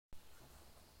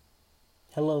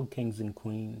Hello, kings and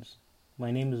queens.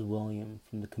 My name is William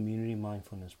from the Community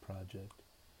Mindfulness Project,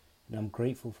 and I'm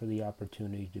grateful for the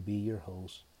opportunity to be your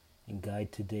host and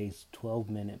guide today's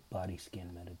 12-minute body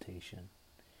scan meditation.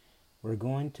 We're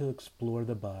going to explore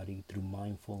the body through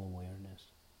mindful awareness,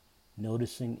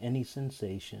 noticing any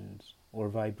sensations or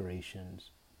vibrations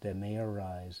that may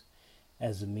arise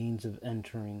as a means of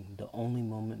entering the only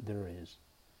moment there is,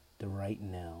 the right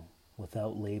now,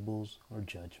 without labels or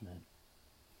judgment.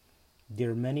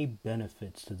 There are many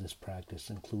benefits to this practice,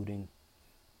 including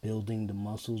building the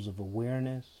muscles of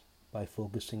awareness by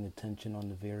focusing attention on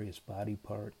the various body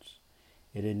parts.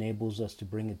 It enables us to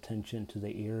bring attention to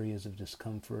the areas of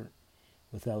discomfort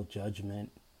without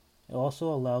judgment. It also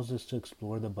allows us to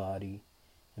explore the body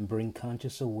and bring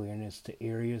conscious awareness to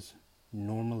areas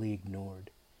normally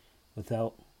ignored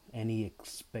without any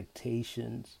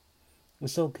expectations.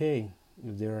 It's okay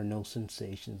if there are no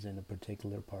sensations in a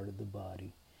particular part of the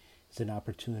body. It's an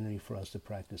opportunity for us to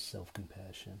practice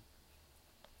self-compassion.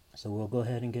 So we'll go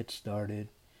ahead and get started.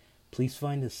 Please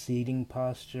find a seating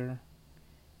posture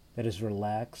that is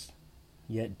relaxed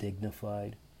yet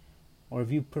dignified, or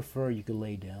if you prefer, you could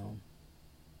lay down.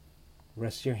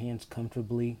 Rest your hands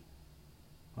comfortably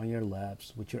on your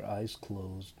laps with your eyes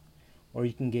closed, or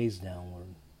you can gaze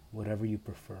downward, whatever you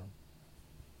prefer.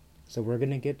 So we're going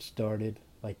to get started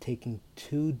by taking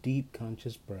 2 deep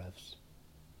conscious breaths,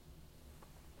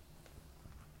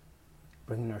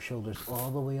 bringing our shoulders all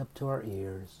the way up to our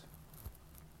ears,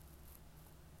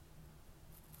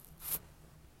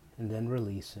 and then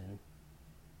releasing.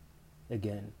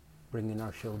 Again, bringing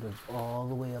our shoulders all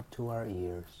the way up to our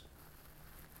ears,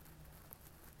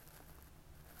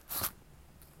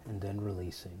 and then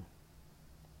releasing.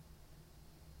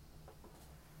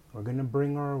 We're going to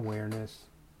bring our awareness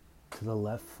to the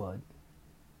left foot,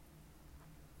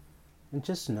 and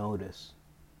just notice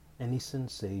any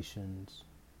sensations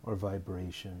or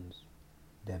vibrations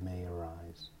that may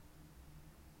arise.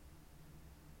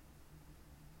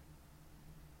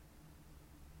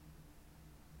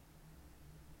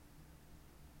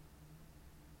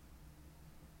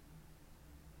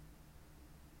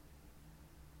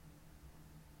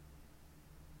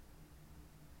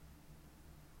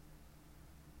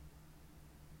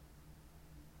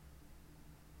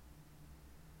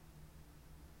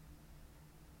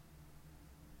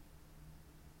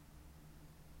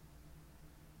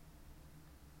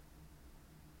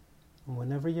 And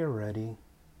whenever you're ready,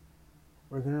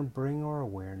 we're going to bring our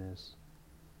awareness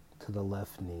to the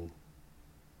left knee.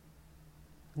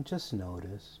 And just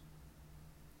notice.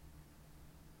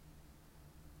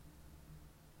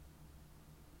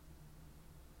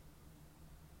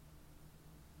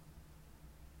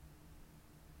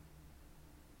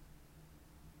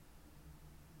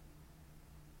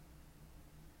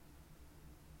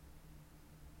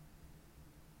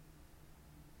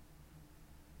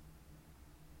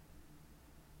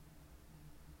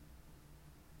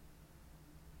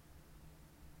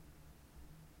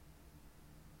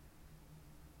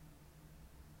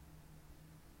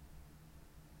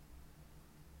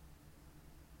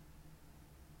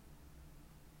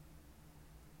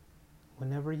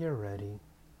 Whenever you're ready,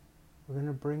 we're going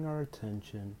to bring our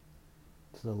attention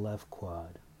to the left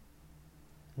quad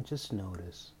and just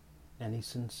notice any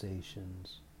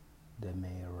sensations that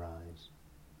may arise.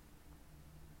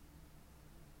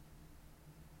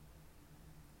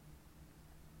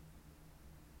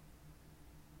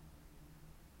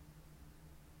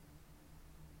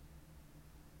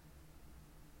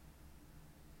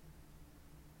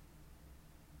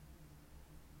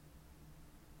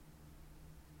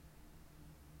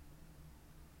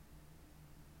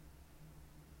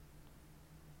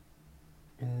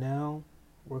 And now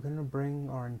we're going to bring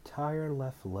our entire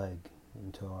left leg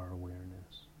into our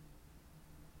awareness.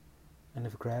 And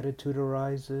if gratitude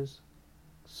arises,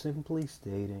 simply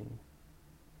stating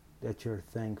that you're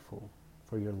thankful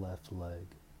for your left leg.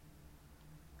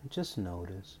 And just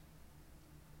notice.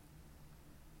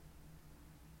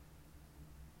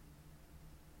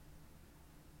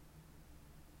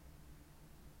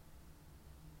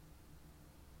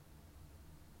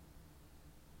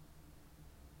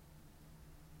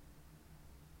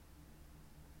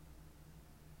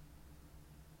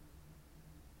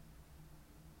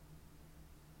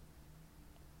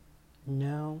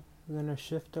 Now we're going to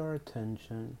shift our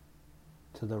attention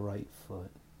to the right foot,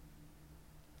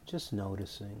 just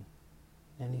noticing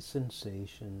any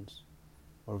sensations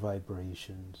or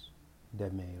vibrations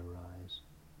that may arise.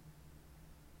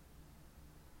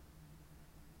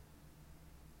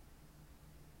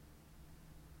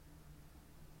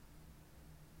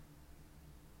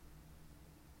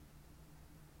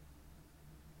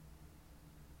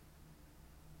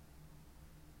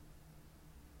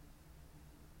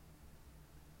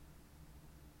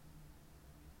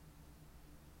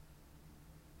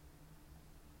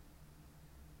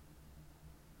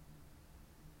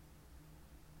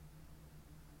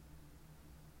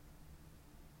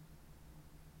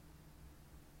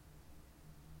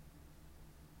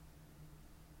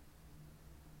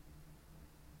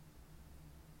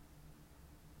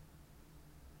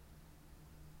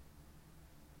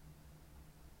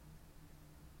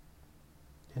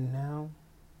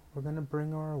 we're going to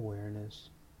bring our awareness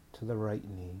to the right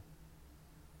knee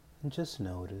and just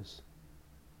notice.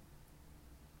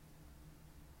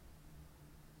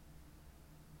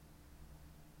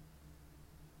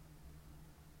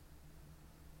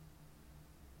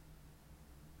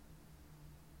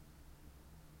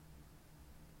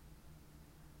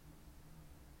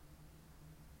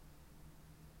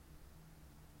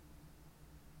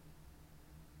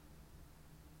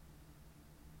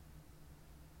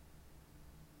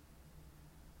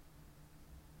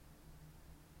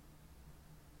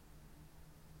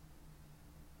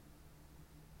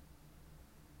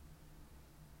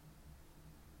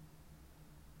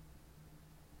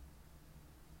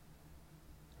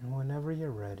 And whenever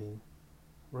you're ready,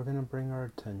 we're going to bring our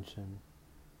attention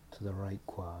to the right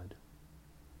quad.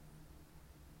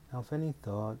 Now, if any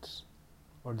thoughts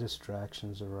or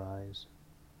distractions arise,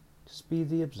 just be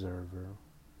the observer.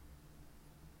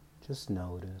 Just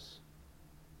notice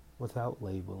without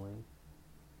labeling.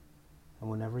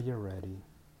 And whenever you're ready,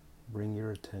 bring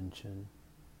your attention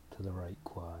to the right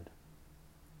quad.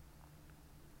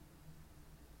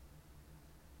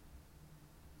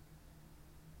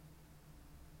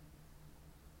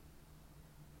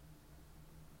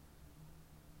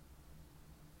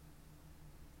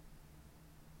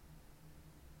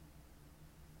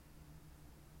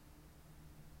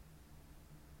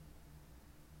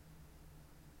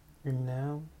 And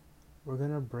now, we're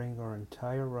going to bring our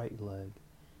entire right leg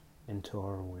into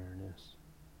our awareness.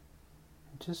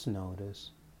 And just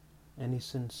notice any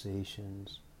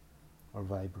sensations or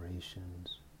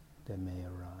vibrations that may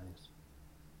arise.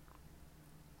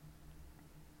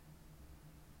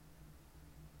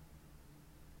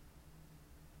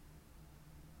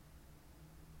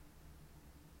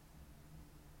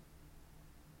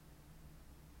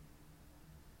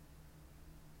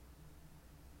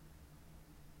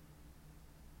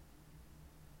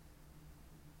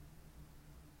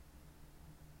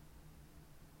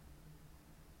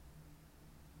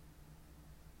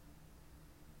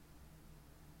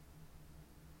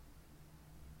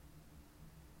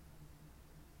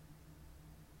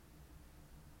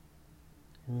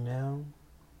 And now,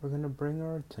 we're going to bring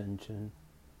our attention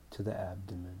to the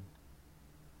abdomen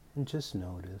and just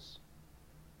notice.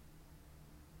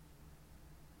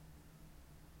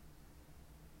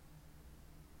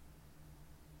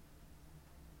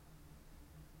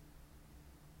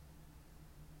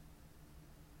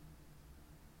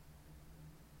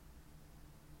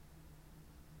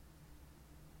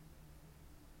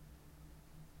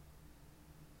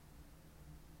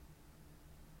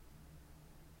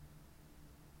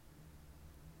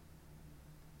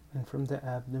 And from the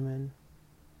abdomen,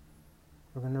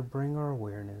 we're going to bring our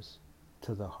awareness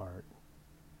to the heart.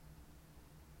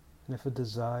 And if a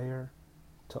desire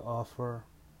to offer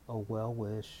a well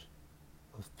wish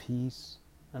of peace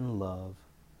and love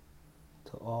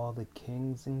to all the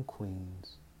kings and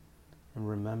queens in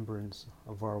remembrance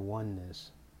of our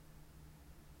oneness,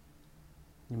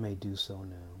 you may do so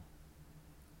now.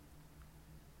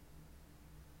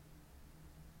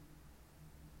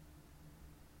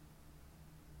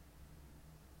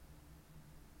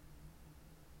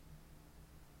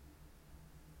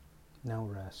 Now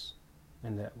rest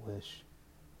in that wish.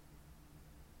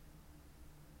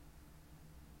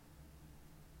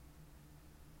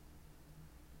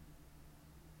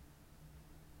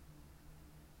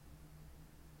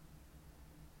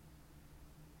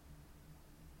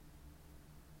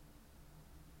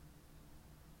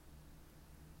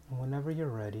 And whenever you're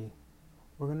ready,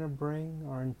 we're going to bring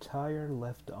our entire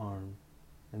left arm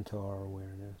into our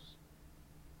awareness.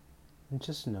 And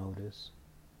just notice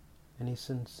any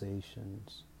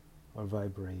sensations or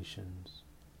vibrations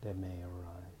that may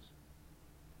arise.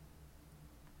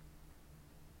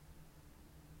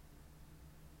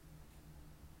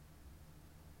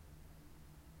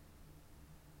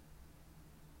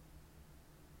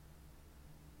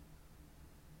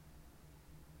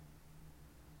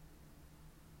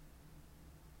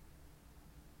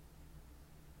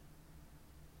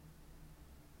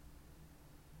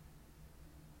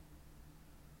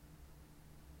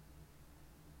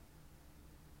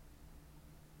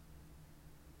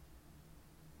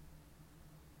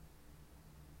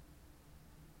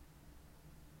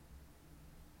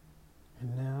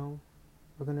 And now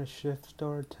we're going to shift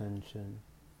our attention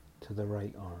to the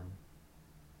right arm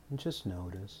and just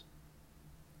notice.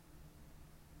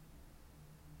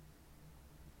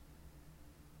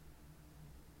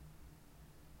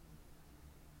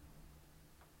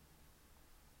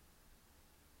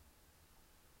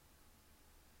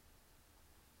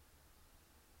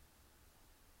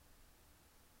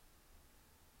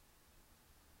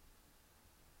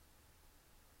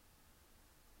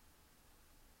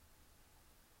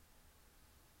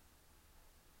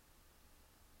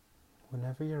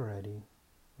 whenever you're ready,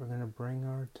 we're going to bring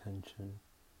our attention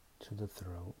to the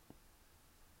throat.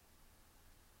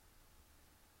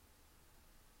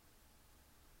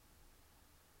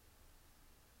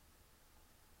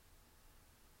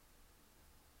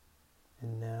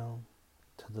 And now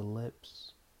to the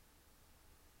lips,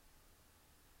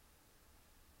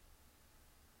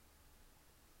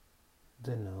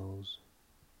 the nose,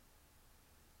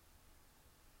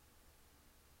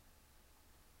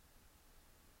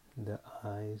 the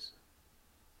eyes,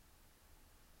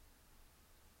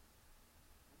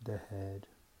 the head,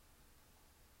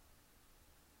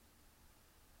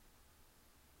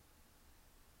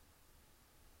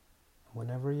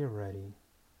 whenever you're ready,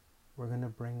 we're going to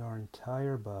bring our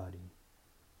entire body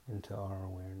into our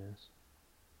awareness.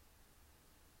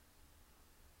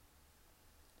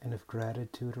 And if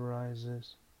gratitude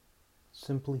arises,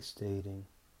 simply stating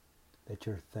that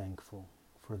you're thankful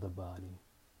for the body.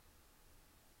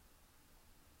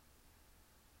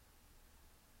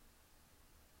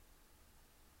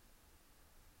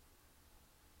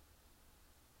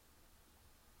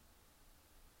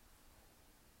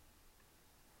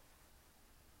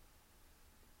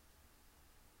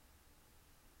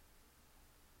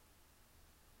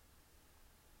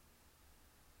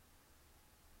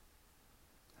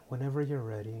 Whenever you're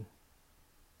ready,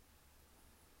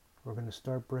 we're going to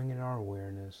start bringing our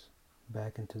awareness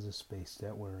back into the space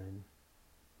that we're in,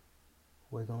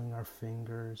 wiggling our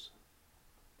fingers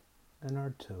and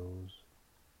our toes,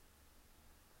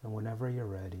 and whenever you're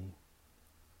ready,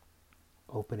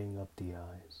 opening up the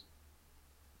eyes.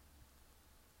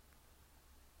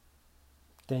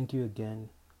 Thank you again,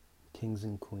 kings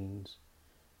and queens,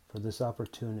 for this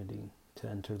opportunity to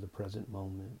enter the present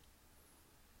moment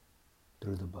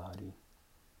through the body.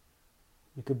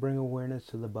 You could bring awareness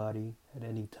to the body at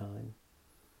any time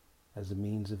as a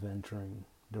means of entering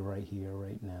the right here,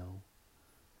 right now.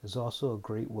 It's also a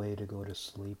great way to go to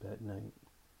sleep at night.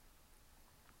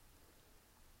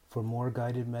 For more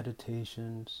guided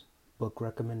meditations, book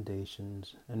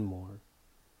recommendations, and more,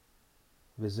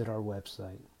 visit our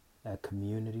website at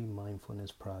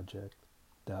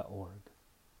communitymindfulnessproject.org.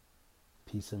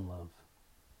 Peace and love.